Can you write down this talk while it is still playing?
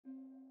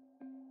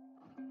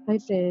Hi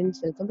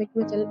friends, welcome back to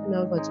my channel.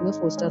 Now watching a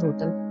 4-star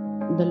hotel.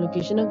 The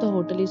location of the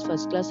hotel is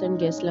first class and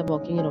guests love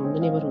walking around the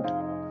neighborhood.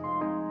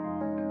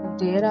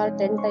 There are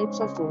 10 types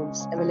of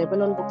rooms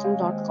available on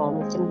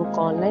booking.com. You can book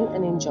online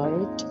and enjoy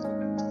it.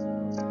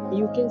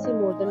 You can see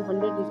more than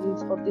 100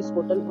 reviews of this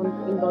hotel on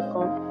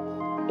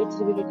booking.com. Its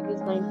review rating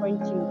is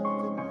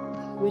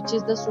 9.3, which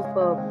is the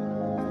superb.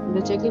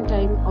 The check-in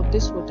time of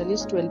this hotel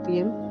is 12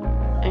 p.m.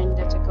 and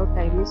the checkout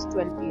time is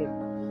 12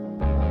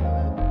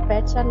 p.m.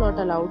 Pets are not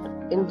allowed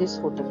in this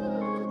hotel.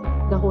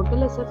 The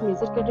hotel accepts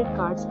major credit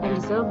cards and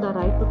reserves the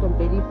right to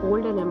temporarily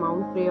hold an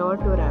amount prior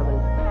to arrival.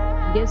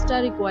 Guests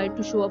are required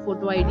to show a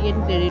photo ID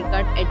and credit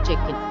card at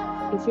check-in.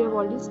 If you have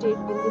already stayed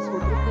in this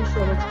hotel, please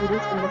share your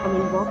experience in the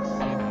comment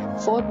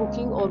box. For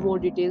booking or more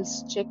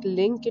details, check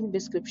link in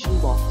description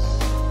box.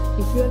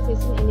 If you are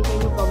facing any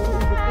kind of problem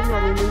in booking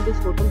or rooming this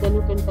hotel, then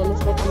you can tell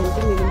us by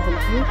commenting. We will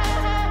help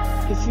you.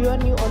 If you are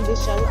new on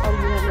this channel or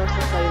you have not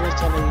subscribed our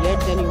channel yet,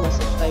 then you must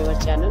subscribe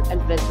our channel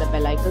and press the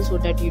bell icon so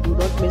that you do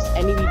not miss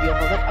any video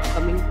of our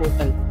upcoming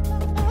hotel.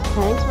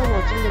 Thanks for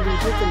watching the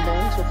video till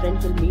then. So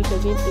friends, will meet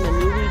again in a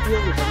new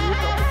video with a new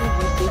property.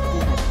 Be safe, be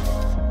happy.